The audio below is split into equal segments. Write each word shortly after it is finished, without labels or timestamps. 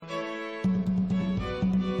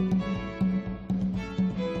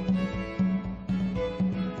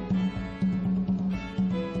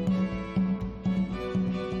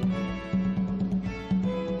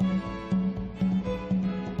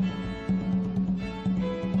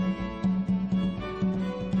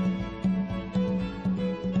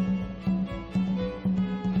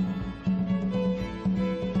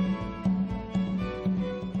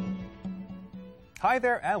Hi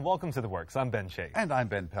there, and welcome to The Works. I'm Ben Shea. And I'm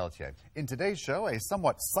Ben Peltier. In today's show, a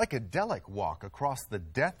somewhat psychedelic walk across the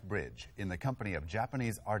Death Bridge in the company of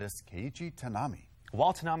Japanese artist Keiichi Tanaami.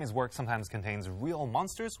 While Tanaami's work sometimes contains real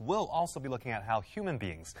monsters, we'll also be looking at how human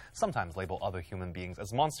beings sometimes label other human beings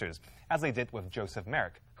as monsters, as they did with Joseph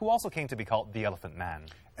Merrick, who also came to be called the Elephant Man.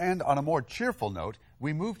 And on a more cheerful note,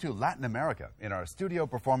 we move to Latin America in our studio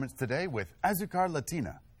performance today with Azucar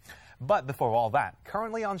Latina. But before all that,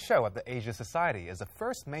 currently on show at the Asia Society is the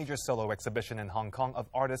first major solo exhibition in Hong Kong of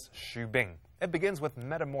artist Xu Bing. It begins with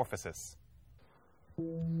Metamorphosis.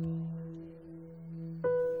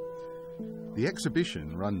 The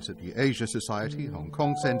exhibition runs at the Asia Society Hong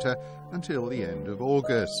Kong Centre until the end of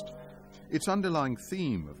August. Its underlying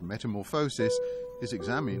theme of metamorphosis is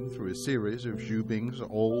examined through a series of Xu Bing's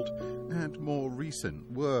old and more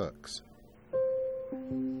recent works.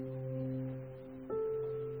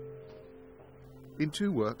 In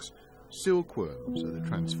two works, silkworms are the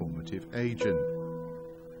transformative agent.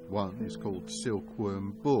 One is called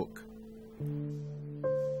Silkworm Book.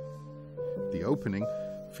 The opening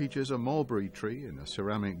features a mulberry tree in a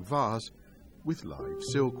ceramic vase with live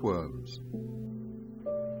silkworms.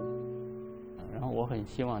 然后我很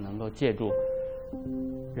希望能够借助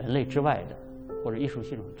人类之外的或者艺术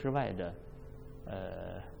系统之外的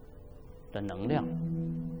能量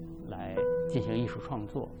来进行艺术创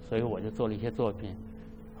作，所以我就做了一些作品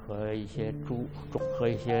和一些和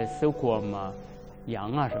一些 silkworm 啊、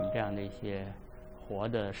羊啊什么这样的一些活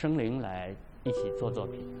的生灵来一起做作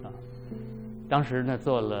品啊。当时呢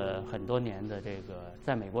做了很多年的这个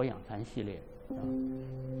在美国养蚕系列啊，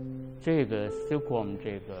这个 silkworm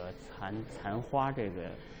这个蚕花这个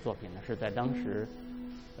作品呢是在当时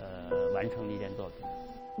完成的一件作品。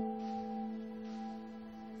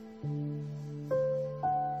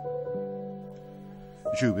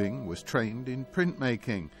Xu Bing was trained in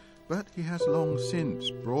printmaking, but he has long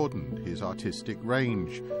since broadened his artistic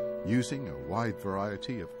range, using a wide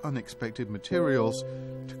variety of unexpected materials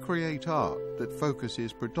to create art that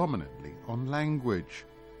focuses predominantly on language.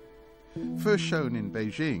 First shown in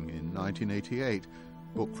Beijing in 1988,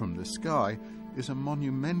 Book from the Sky is a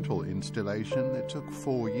monumental installation that took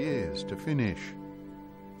 4 years to finish.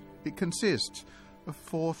 It consists of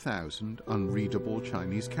 4,000 unreadable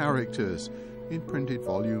Chinese characters in printed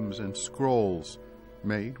volumes and scrolls,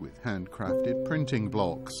 made with handcrafted printing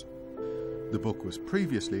blocks. The book was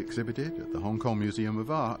previously exhibited at the Hong Kong Museum of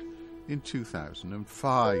Art in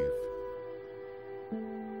 2005.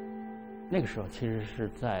 那个时候其实是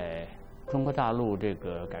在中国大陆这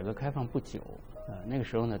个改革开放不久，那个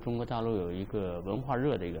时候呢，中国大陆有一个文化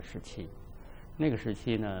热的一个时期。那个时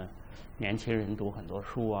期呢，年轻人读很多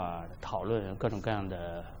书啊，讨论各种各样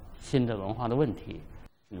的新的文化的问题，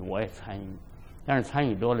我也参与。但是参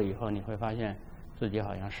与多了以后，你会发现自己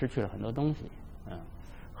好像失去了很多东西，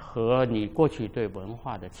和你过去对文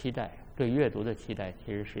化的期待、对阅读的期待，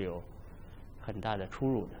其实是有很大的出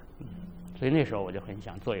入的。所以那时候我就很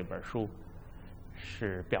想做一本书，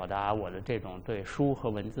是表达我的这种对书和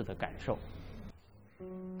文字的感受。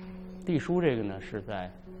地书这个呢是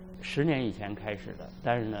在10年以前开始的，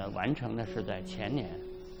但是呢完成的是在前年，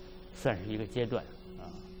算是一个阶段啊。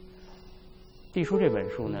地书这本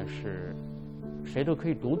书呢是谁都可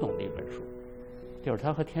以读懂的一本书，就是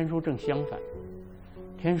它和天书正相反。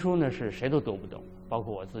天书呢是谁都读不懂，包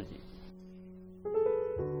括我自己。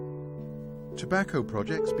Tobacco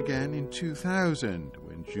projects began in 2000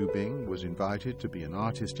 when Xu Bing was invited to be an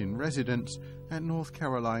artist in residence at North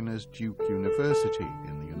Carolina's Duke University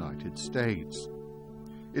in the United States.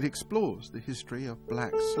 It explores the history of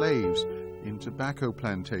black slaves in tobacco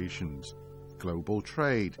plantations, global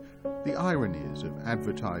trade, the ironies of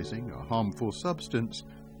advertising a harmful substance,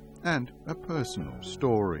 and a personal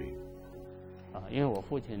story. 因为我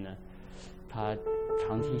父亲呢，他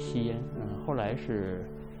长期吸烟，后来是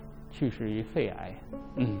去世于肺癌，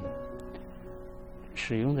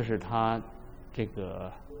使用的是他这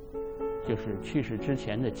个就是去世之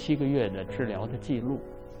前的7个月的治疗的记录，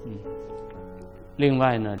另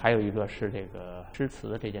外呢，还有一个是这个诗词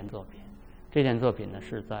的这件作品。这件作品呢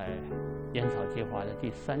是在烟草计划的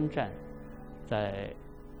第3站，在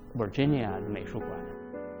Virginia 的美术馆，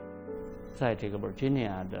在这个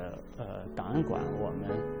Virginia 的档案馆，我们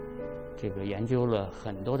这个研究了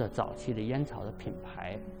很多的早期的烟草的品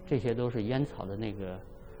牌，这些都是烟草的那个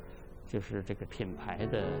就是这个品牌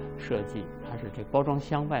的设计，它是这个包装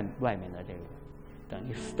箱外面的这个等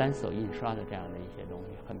于stencil印刷的这样的一些东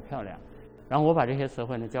西，很漂亮。然后我把这些词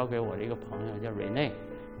汇呢交给我的一个朋友叫瑞内，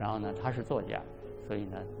然后呢他是作家，所以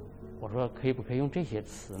呢我说可不可以用这些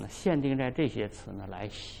词呢，限定在这些词呢来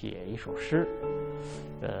写一首诗？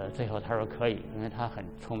最后他说可以，因为他很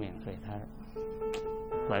聪明，所以他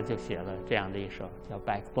后来就写了这样的一首叫《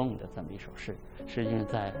Backbone》的这么一首诗，实际上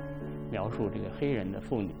在描述这个黑人的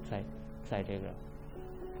妇女在这个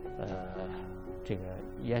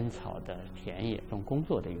烟草的田野中工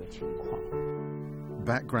作的一个情况。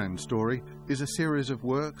Background Story is a series of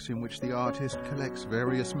works in which the artist collects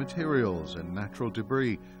various materials and natural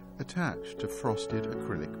debris attached to frosted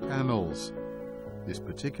acrylic panels. This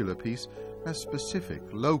particular piece has specific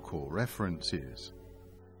local references.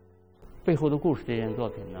 背后的故事这件作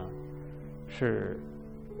品呢，是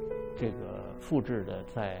这个复制的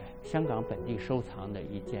在香港本地收藏的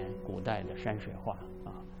一件古代的山水画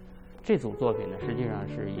啊。这组作品呢，实际上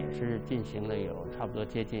也是进行了有差不多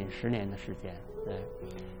接近10年的时间，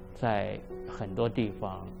在很多地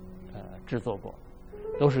方制作过，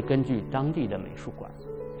都是根据当地的美术馆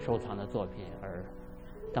收藏的作品，而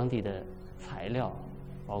当地的材料，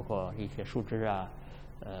包括一些树枝啊、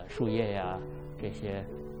树叶呀、这些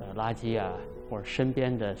垃圾啊，或者身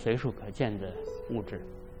边的随处可见的物质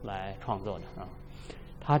来创作的啊。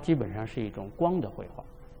它基本上是一种光的绘画。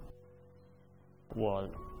我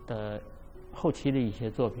的后期的一些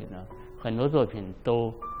作品呢，很多作品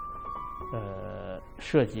都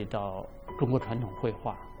涉及到中国传统绘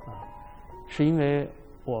画啊，是因为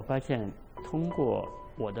我发现通过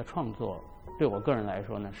我的创作，对我个人来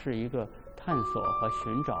说呢，是一个探索和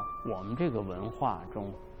寻找我们这个文化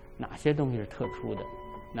中哪些东西是特殊的，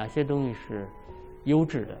哪些东西是优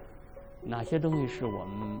质的，哪些东西是我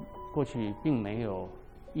们过去并没有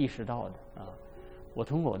意识到的啊。我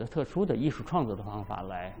通过我的特殊的艺术创作的方法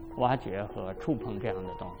来挖掘和触碰这样的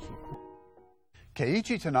东西。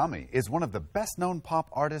Keiichi Tanaami is one of the best-known pop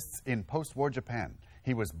artists in post-war Japan.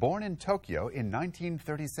 He was born in Tokyo in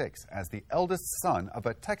 1936 as the eldest son of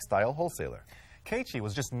a textile wholesaler. Keiichi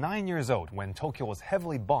was just 9 years old when Tokyo was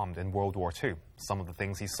heavily bombed in World War II. Some of the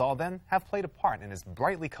things he saw then have played a part in his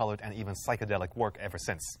brightly colored and even psychedelic work ever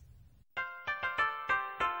since.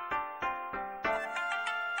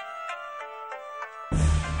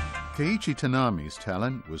 Keiichi Tanaami's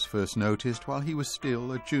talent was first noticed while he was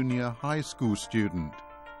still a junior high school student.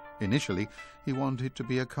 Initially, he wanted to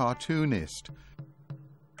be a cartoonist.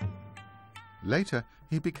 Later,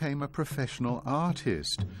 he became a professional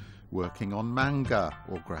artist, working on manga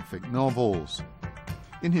or graphic novels.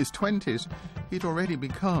 In his 20s, he'd already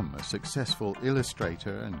become a successful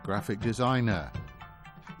illustrator and graphic designer.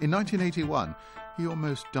 In 1981, he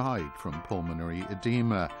almost died from pulmonary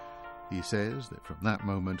edema. He says that from that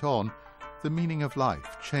moment on, the meaning of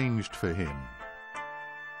life changed for him.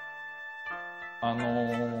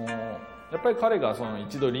 やっぱり彼がその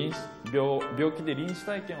一度病気で臨死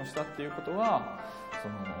体験をしたっていうことは、そ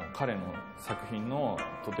の彼の作品の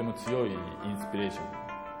とても強いインスピレーションに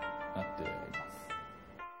なっています。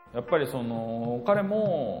やっぱりその彼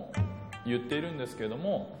も言っているんですけれど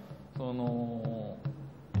も、その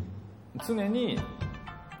常に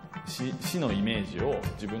死のイメージを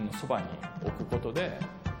自分のそばに置くことで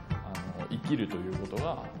生きるということ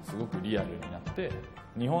がすごくリアルになって、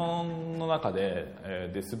日本の中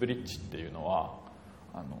でデスブリッジっていうのは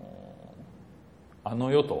あ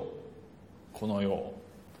の世とこの世を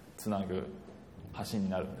つなぐ橋に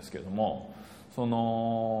なるんですけれども、そ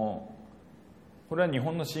のこれは日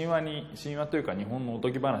本の神話というか日本のおと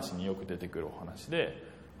ぎ話によく出てくるお話で、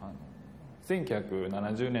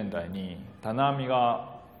1970年代に棚網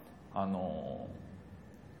が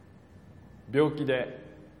病気で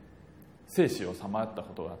生死をさまよった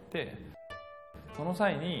ことがあって、その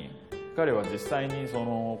際に彼は実際にそ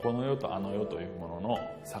のこの世とあの世というものの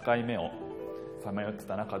境目をさまよって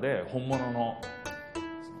た中で本物の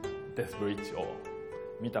デスブリッジを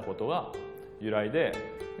見たことが由来で、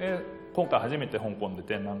今回初めて香港で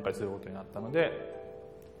展覧会することになったので、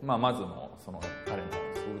まずもその彼の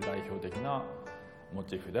すごく代表的なモ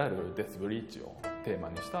チーフであるデスブリッジをテーマ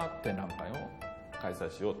にした展覧会を開催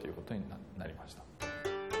しようということになりました。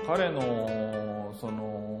彼のそ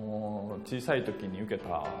の小さい時に受け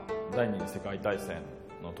た第二次世界大戦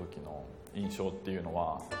の時の印象っていうの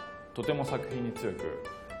はとても作品に強く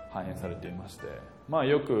反映されていまして、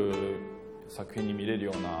よく作品に見れる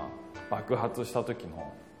ような爆発した時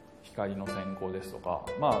の光の閃光ですとか、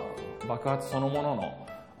爆発そのものの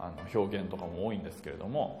表現とかも多いんですけれど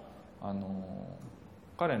も、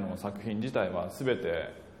彼の作品自体は全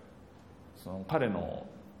てその彼の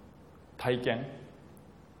体験、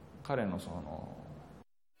彼のその。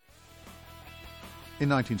In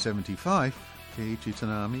 1975, Keiichi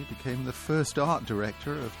Tanaami became the first art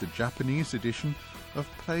director of the Japanese edition of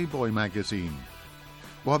Playboy magazine.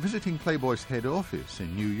 While visiting Playboy's head office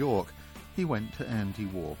in New York, he went to Andy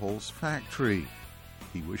Warhol's factory.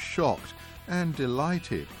 He was shocked and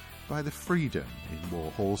delighted by the freedom in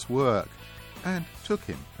Warhol's work and took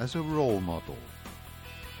him as a role model.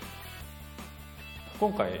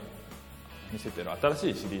 今回見せている新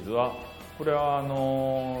しいシリーズは、これは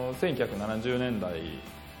1970年代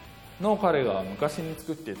の彼が昔に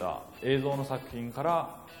作っていた映像の作品か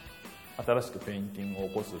ら新しくペインティングを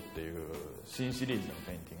起こすっていう新シリーズの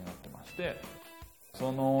ペインティングになってまして、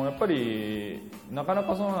やっぱりなかな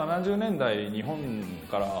かその70年代日本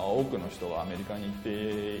から多くの人がアメリカに行っ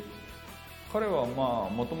て、彼は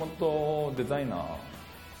もともとデザイナー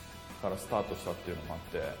からスタートしたっていうのもあっ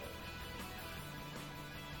て、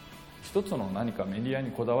一つの何かメディア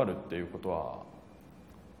にこだわるっていうことは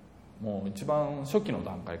もう一番初期の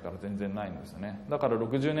段階から全然ないんですよね。だから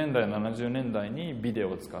60年代70年代にビデ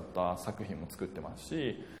オを使った作品も作ってます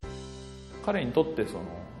し、彼にとってその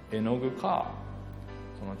絵の具か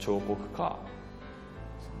その彫刻か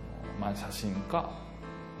写真か、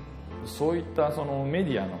そういったそのメ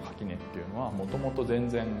ディアの垣根っていうのはもともと全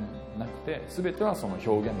然なくて、全てはその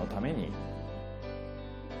表現のために。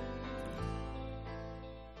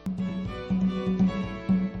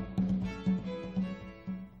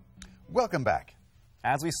Welcome back.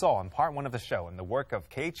 As we saw in part 1 of the show, in the work of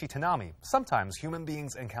Keiichi Tanaami, sometimes human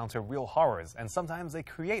beings encounter real horrors, and sometimes they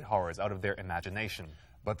create horrors out of their imagination.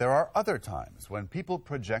 But there are other times when people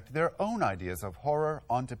project their own ideas of horror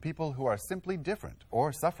onto people who are simply different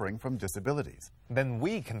or suffering from disabilities. Then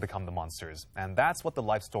we can become the monsters, and that's what the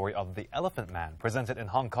life story of The Elephant Man, presented in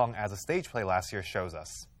Hong Kong as a stage play last year, shows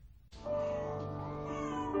us.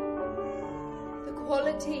 The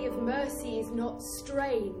quality of mercy is not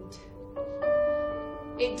strained.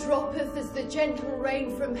 It droppeth as the gentle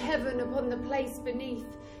rain from heaven upon the place beneath.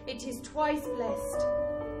 It is twice blessed.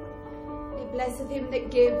 It blesseth him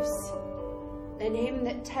that gives, then him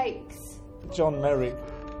that takes. John Merrick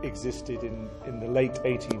existed in the late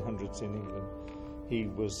 1800s in England. He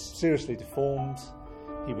was seriously deformed.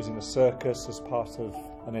 He was in a circus as part of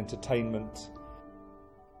an entertainment.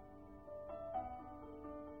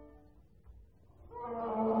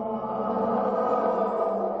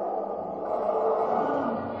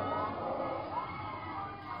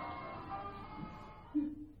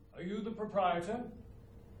 Proprietor?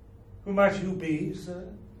 Who might you be, sir?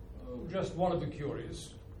 Oh, just one of the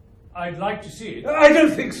curious. I'd like to see it. I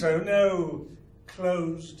don't think so, no.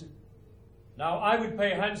 Closed. Now, I would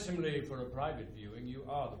pay handsomely for a private viewing. You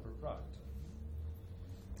are the proprietor.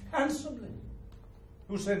 Handsomely?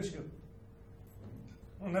 Who sent you?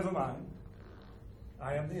 Well, never mind.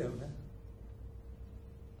 I am the owner.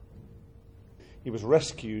 He was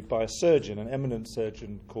rescued by a surgeon, an eminent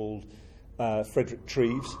surgeon called Frederick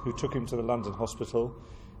Treves, who took him to the London hospital,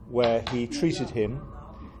 where he treated him,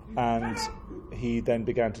 and he then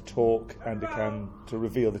began to talk and began to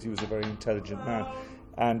reveal that he was a very intelligent man,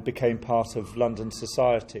 and became part of London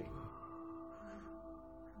society.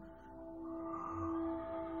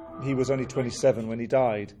 He was only 27 when he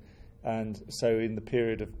died, and so in the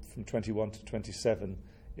period of from 21 to 27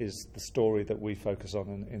 is the story that we focus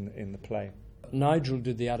on in the play. Nigel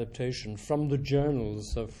did the adaptation from the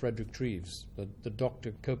journals of Frederick Treves. The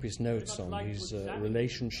doctor copious notes on his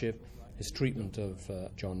relationship, his treatment of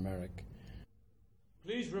John Merrick.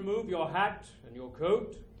 Please remove your hat and your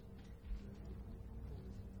coat.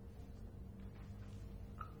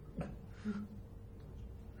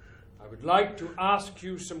 I would like to ask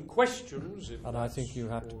you some questions. And I think you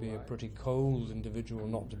have to be a pretty cold individual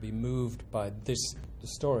not to be moved by this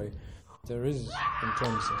story. There is, in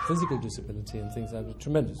terms of physical disability and things like that,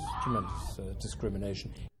 tremendous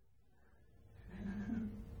discrimination.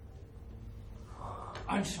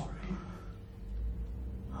 I'm sorry.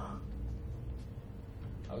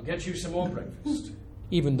 I'll get you some more breakfast.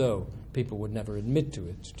 Even though people would never admit to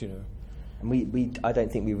it, you know. And I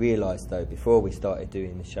don't think we realised, though, before we started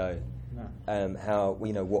doing the show, how,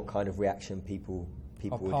 what kind of reaction people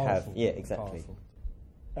would have. Yeah, exactly. Powerful.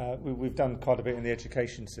 We've done quite a bit in the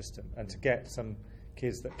education system, and to get some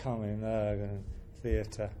kids that come in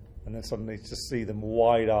theatre and then suddenly to see them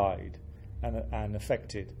wide-eyed and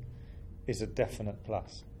affected is a definite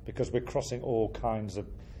plus, because we're crossing all kinds of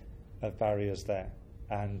barriers there,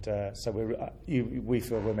 and so we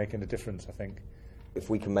feel we're making a difference, I think, If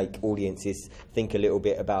we can make audiences think a little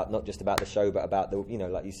bit about not just about the show, but about the, you know,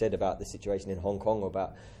 like you said, about the situation in Hong Kong or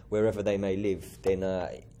about wherever they may live, then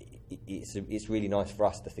it's really nice for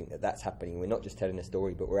us to think that that's happening. We're not just telling a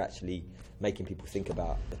story, but we're actually making people think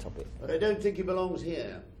about the topic. But I don't think he belongs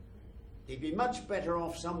here. He'd be much better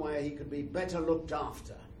off somewhere he could be better looked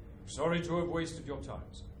after. Sorry to have wasted your time,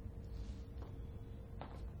 sir.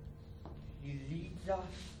 He leads us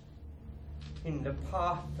in the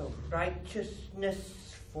path of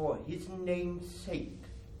righteousness for his name's sake.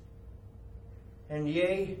 And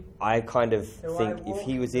yea, I kind of think if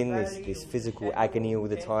he was in this physical agony all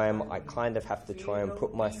the time, I kind of have to try and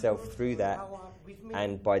put myself through that.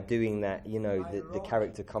 And by doing that, you know, the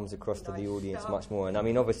character comes across to the audience much more. And I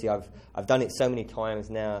mean, obviously, I've done it so many times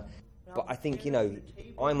now, but I think, you know,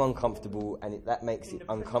 I'm uncomfortable, and that makes it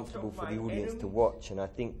uncomfortable for the audience to watch. And I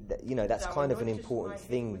think that, you know, that's kind of an important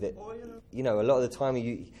thing that, you know, a lot of the time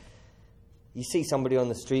you see somebody on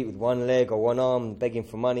the street with one leg or one arm begging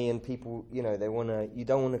for money, and people, you know, you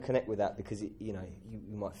don't want to connect with that because, you know,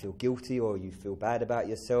 you might feel guilty or you feel bad about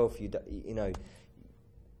yourself, you know.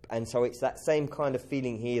 And so it's that same kind of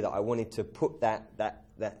feeling here that I wanted to put that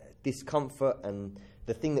discomfort and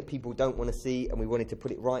the thing that people don't want to see, and we wanted to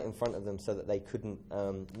put it right in front of them so that they couldn't,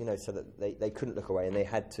 you know, so that they couldn't look away, and they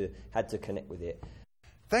had to connect with it.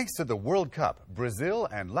 Thanks to the World Cup, Brazil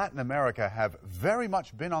and Latin America have very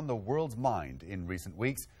much been on the world's mind in recent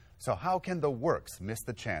weeks. So how can the works miss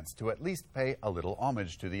the chance to at least pay a little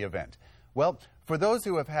homage to the event? Well, for those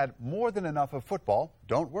who have had more than enough of football,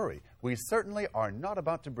 don't worry. We certainly are not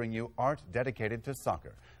about to bring you art dedicated to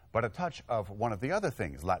soccer, but a touch of one of the other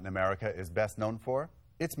things Latin America is best known for,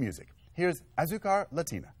 its music. Here's Azucar,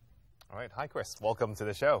 Latina. All right. Hi, Chris. Welcome to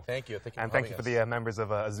the show. Thank you. Thank you. And thank you for the members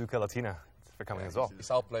of Azucar, Latina for coming as well.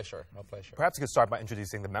 It's our pleasure. Our pleasure. Perhaps you could start by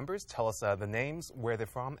introducing the members. Tell us the names, where they're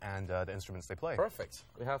from, and the instruments they play. Perfect.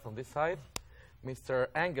 We have from this side Mr.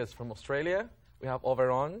 Angus from Australia. We have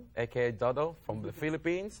Overon, a.k.a. Dodo, from the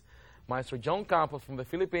Philippines. Maestro John Campos from the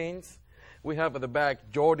Philippines. We have at the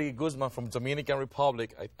back Jordi Guzman from Dominican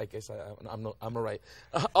Republic. I guess I'm all right.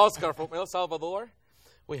 Oscar from El Salvador.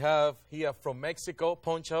 We have here from Mexico,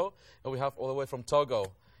 Poncho. And we have all the way from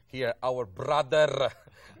Togo. Here, our brother.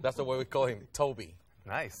 That's the way we call him, Toby.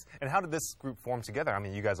 Nice. And how did this group form together? I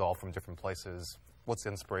mean, you guys are all from different places. What's the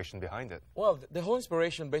inspiration behind it? Well, the whole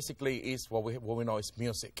inspiration basically is what we know is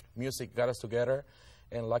music. Music got us together,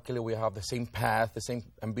 and luckily we have the same path, the same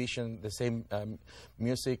ambition, the same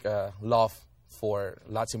music love for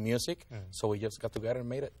Latin music. So we just got together and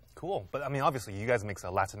made it. Cool. But I mean, obviously, you guys mix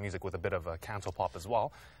Latin music with a bit of a canto pop as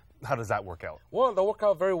well. How does that work out? Well, that worked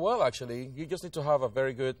out very well, actually. You just need to have a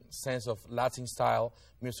very good sense of Latin style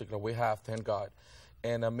music that we have, thank God.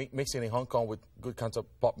 And mixing in Hong Kong with good kinds of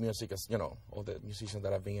pop music, as you know, all the musicians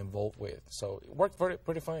that I've been involved with. So it worked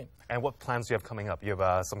pretty fine. And what plans do you have coming up? You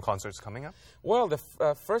have some concerts coming up? Well,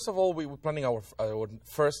 first of all, we're planning our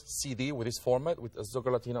first CD with this format, with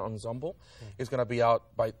Azucar Latina Ensemble. It's going to be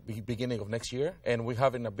out by the beginning of next year. And we're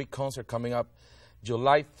having a big concert coming up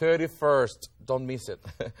July 31st. Don't miss it.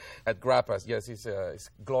 At Grappas. Yes, it's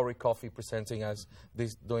Glory Coffee presenting us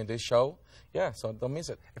doing this show. Yeah, so don't miss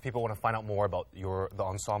it. If people want to find out more about the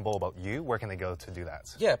ensemble, about you, where can they go to do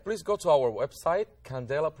that? Yeah, please go to our website,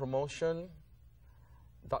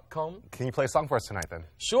 candelapromotion.com. Can you play a song for us tonight, then?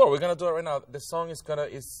 Sure, we're going to do it right now. The song is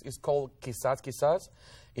called Quizás Quizás.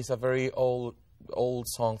 It's a very old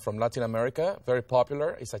song from Latin America, very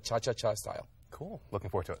popular. It's a cha-cha-cha style. Cool. Looking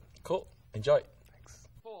forward to it. Cool. Enjoy.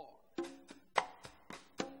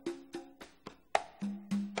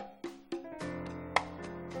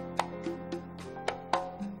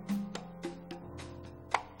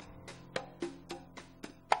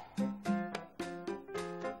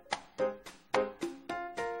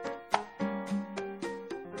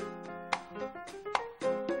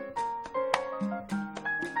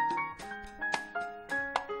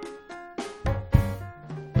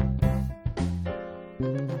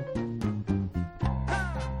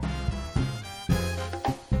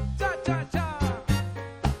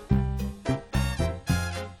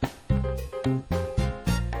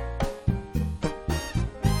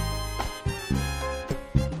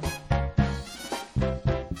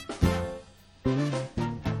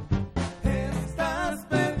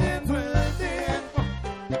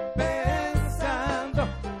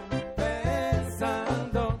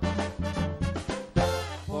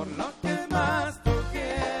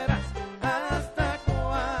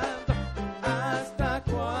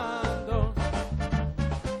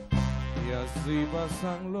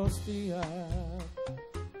 Pasan los días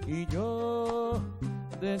y yo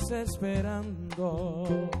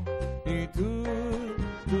desesperando y tú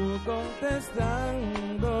tú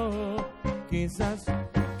contestando, quizás,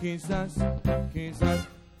 quizás, quizás.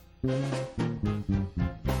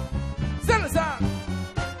 ¡Salsa!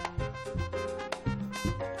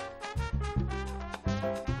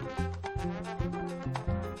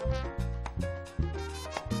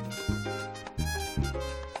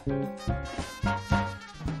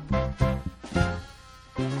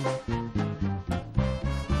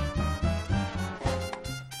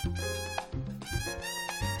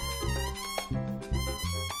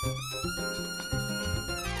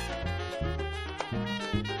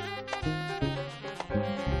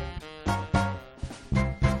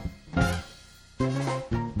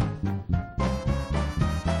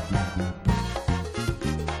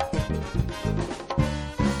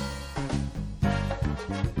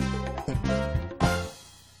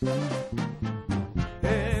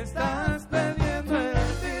 Estás perdiendo el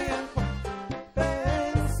tiempo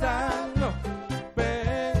pensando,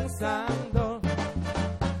 pensando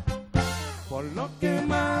por lo que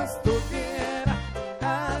más tú quieras.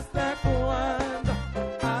 ¿Hasta cuándo?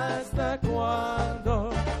 ¿Hasta cuándo?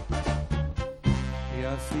 Y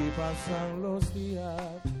así pasan los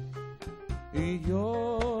días y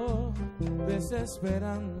yo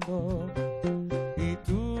desesperando y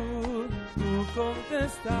tú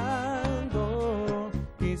contestando,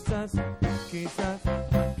 quizás, quizás,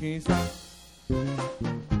 quizás,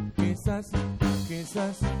 quizás,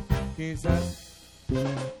 quizás, quizás,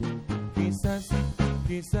 quizás,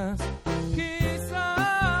 quizás.